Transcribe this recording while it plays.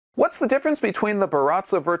What's the difference between the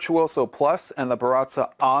Baratza Virtuoso Plus and the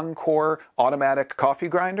Baratza Encore automatic coffee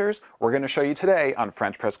grinders? We're going to show you today on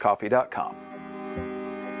FrenchPressCoffee.com.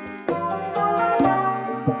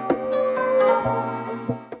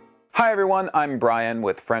 Hi everyone, I'm Brian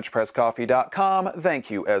with FrenchPressCoffee.com. Thank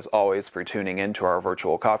you as always for tuning in to our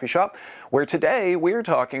virtual coffee shop, where today we're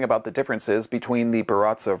talking about the differences between the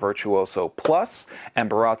Baratza Virtuoso Plus and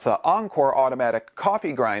Baratza Encore automatic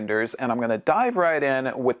coffee grinders, and I'm going to dive right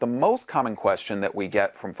in with the most common question that we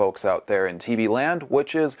get from folks out there in TV land,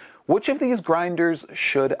 which is, which of these grinders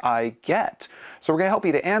should I get? So we're going to help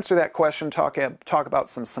you to answer that question, talk about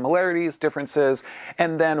some similarities, differences,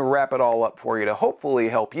 and then wrap it all up for you to hopefully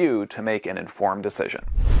help you to make an informed decision.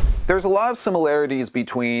 There's a lot of similarities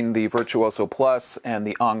between the Virtuoso Plus and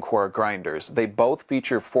the Encore grinders. They both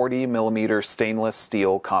feature 40mm stainless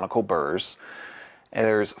steel conical burrs. And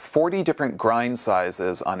there's 40 different grind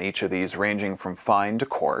sizes on each of these, ranging from fine to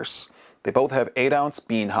coarse. They both have 8-ounce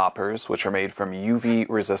bean hoppers, which are made from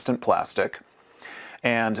UV-resistant plastic.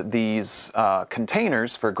 And these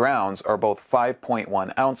containers for grounds are both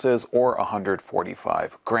 5.1 ounces or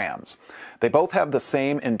 145 grams. They both have the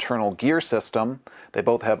same internal gear system. They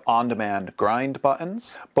both have on-demand grind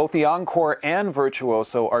buttons. Both the Encore and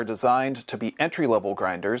Virtuoso are designed to be entry-level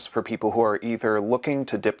grinders for people who are either looking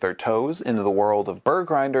to dip their toes into the world of burr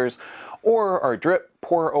grinders or are drip,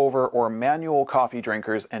 pour over, or manual coffee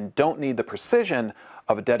drinkers and don't need the precision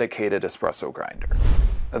of a dedicated espresso grinder.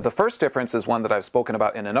 The first difference is one that I've spoken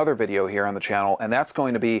about in another video here on the channel, and that's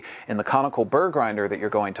going to be in the conical burr grinder that you're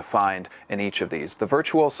going to find in each of these. The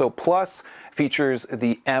Virtuoso Plus features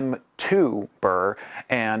the M2 burr,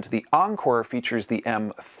 and the Encore features the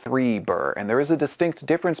M3 burr. And there is a distinct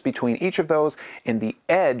difference between each of those in the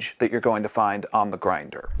edge that you're going to find on the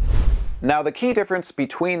grinder. Now, the key difference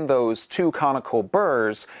between those two conical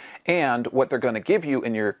burrs and what they're going to give you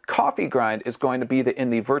in your coffee grind is going to be that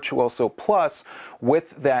in the Virtuoso Plus,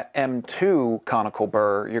 with that M2 conical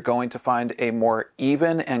burr, you're going to find a more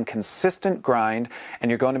even and consistent grind,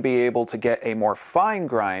 and you're going to be able to get a more fine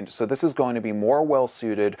grind, so this is going to be more well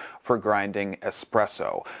suited for grinding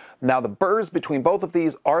espresso. Now, the burrs between both of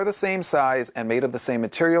these are the same size and made of the same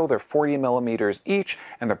material. They're 40mm each,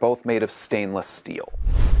 and they're both made of stainless steel.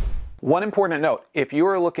 One important note, if you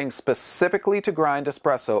are looking specifically to grind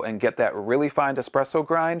espresso and get that really fine espresso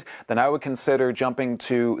grind, then I would consider jumping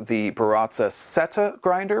to the Baratza Seta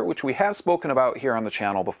grinder, which we have spoken about here on the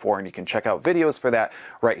channel before, and you can check out videos for that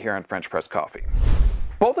right here on French Press Coffee.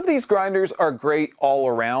 Both of these grinders are great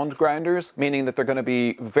all-around grinders, meaning that they're going to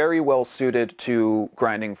be very well suited to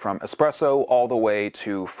grinding from espresso all the way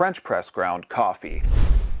to French press ground coffee.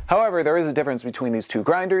 However, there is a difference between these two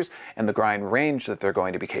grinders and the grind range that they're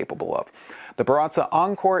going to be capable of. The Baratza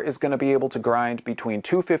Encore is going to be able to grind between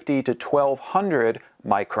 250 to 1200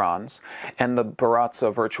 microns, and the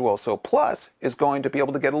Baratza Virtuoso Plus is going to be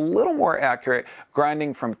able to get a little more accurate,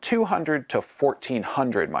 grinding from 200 to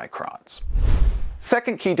 1400 microns.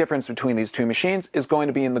 Second key difference between these two machines is going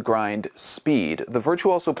to be in the grind speed. The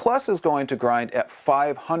Virtuoso Plus is going to grind at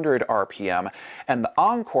 500 RPM, and the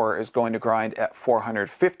Encore is going to grind at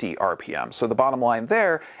 450 RPM. So the bottom line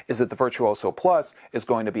there is that the Virtuoso Plus is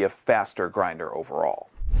going to be a faster grinder overall.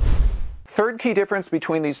 Third key difference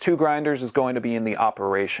between these two grinders is going to be in the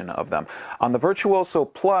operation of them. On the Virtuoso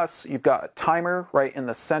Plus, you've got a timer right in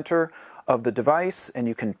the center of the device, and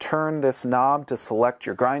you can turn this knob to select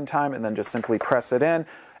your grind time and then just simply press it in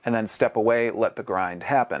and then step away, let the grind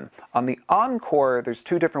happen. On the Encore, there's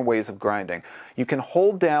two different ways of grinding. You can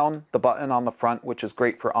hold down the button on the front, which is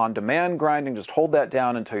great for on-demand grinding. Just hold that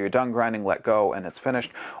down until you're done grinding, let go, and it's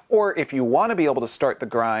finished. Or if you want to be able to start the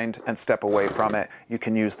grind and step away from it, you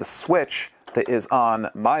can use the switch that is on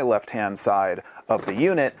my left-hand side of the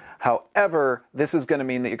unit. However, this is going to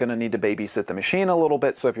mean that you're going to need to babysit the machine a little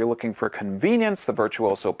bit, so if you're looking for convenience, the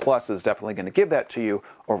Virtuoso Plus is definitely going to give that to you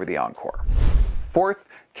over the Encore. Fourth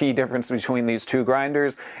key difference between these two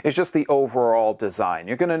grinders is just the overall design.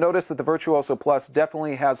 You're going to notice that the Virtuoso Plus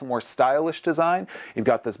definitely has a more stylish design. You've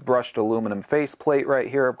got this brushed aluminum faceplate right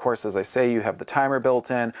here. Of course, as I say, you have the timer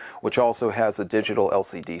built in, which also has a digital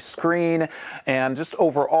LCD screen. And just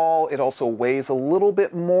overall, it also weighs a little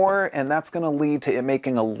bit more, and that's going to lead to it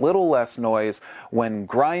making a little less noise when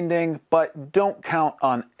grinding, but don't count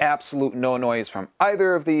on absolute no noise from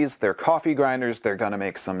either of these. They're coffee grinders. They're going to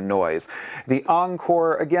make some noise. The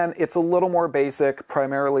Encore, again, it's a little more basic,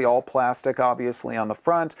 primarily all plastic, obviously, on the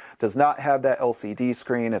front. Does not have that LCD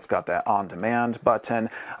screen. It's got that on-demand button.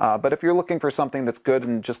 But if you're looking for something that's good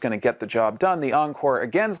and just going to get the job done, the Encore,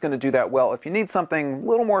 again, is going to do that well. If you need something a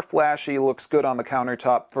little more flashy, looks good on the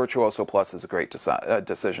countertop, Virtuoso Plus is a great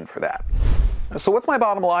decision for that. So what's my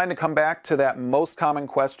bottom line, to come back to that most common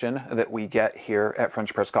question that we get here at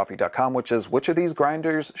FrenchPressCoffee.com, which is, which of these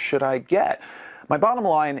grinders should I get? My bottom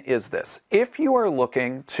line is this: if you are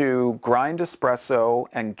looking to grind espresso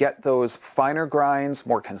and get those finer grinds,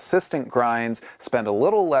 more consistent grinds, spend a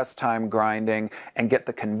little less time grinding, and get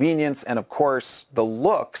the convenience and, of course, the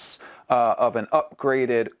looks of an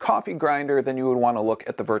upgraded coffee grinder, then you would want to look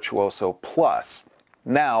at the Virtuoso Plus.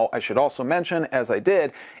 Now, I should also mention, as I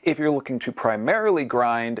did, if you're looking to primarily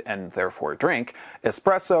grind and therefore drink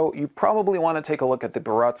espresso, you probably want to take a look at the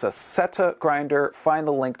Baratza Seta grinder. Find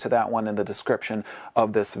the link to that one in the description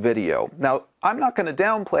of this video. Now, I'm not going to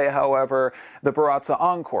downplay, however, the Baratza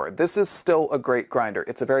Encore. This is still a great grinder.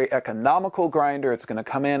 It's a very economical grinder. It's going to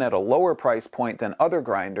come in at a lower price point than other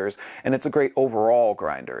grinders, and it's a great overall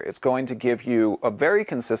grinder. It's going to give you a very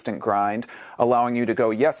consistent grind, allowing you to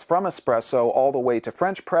go, yes, from espresso all the way to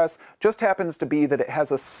French press. Just happens to be that it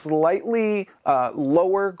has a slightly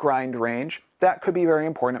lower grind range. That could be very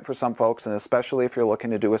important for some folks, and especially if you're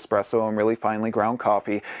looking to do espresso and really finely ground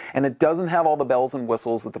coffee. And it doesn't have all the bells and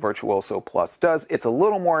whistles that the Virtuoso Plus does. It's a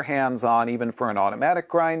little more hands-on, even for an automatic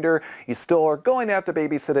grinder. You still are going to have to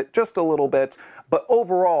babysit it just a little bit, but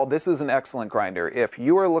overall, this is an excellent grinder. If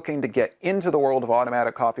you are looking to get into the world of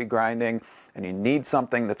automatic coffee grinding, and you need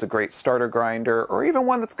something that's a great starter grinder, or even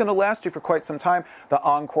one that's going to last you for quite some time, the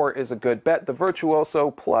Encore is a good bet. The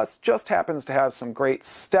Virtuoso Plus just happens to have some great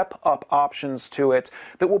step-up options to it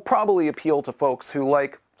that will probably appeal to folks who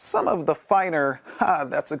like some of the finer,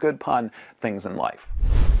 that's a good pun, things in life.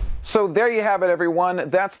 So there you have it, everyone.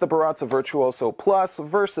 That's the Baratza Virtuoso Plus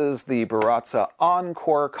versus the Baratza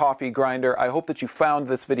Encore Coffee Grinder. I hope that you found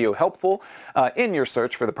this video helpful in your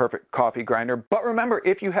search for the perfect coffee grinder. But remember,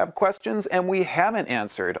 if you have questions and we haven't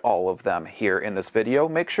answered all of them here in this video,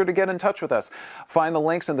 make sure to get in touch with us. Find the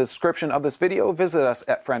links in the description of this video. Visit us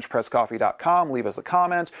at FrenchPressCoffee.com. Leave us a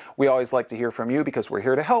comment. We always like to hear from you because we're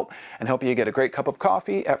here to help and help you get a great cup of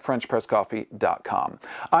coffee at FrenchPressCoffee.com.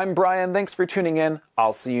 I'm Brian. Thanks for tuning in.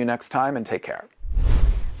 I'll see you next time, and take care.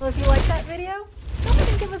 Well, if you liked that video, don't forget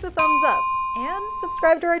to give us a thumbs up and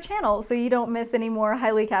subscribe to our channel so you don't miss any more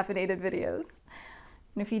highly caffeinated videos.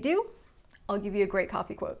 And if you do, I'll give you a great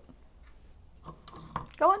coffee quote.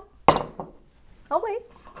 Go on. I'll wait.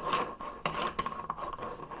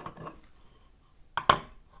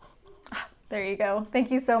 There you go.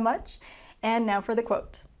 Thank you so much. And now for the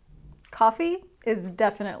quote. Coffee is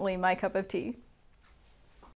definitely my cup of tea.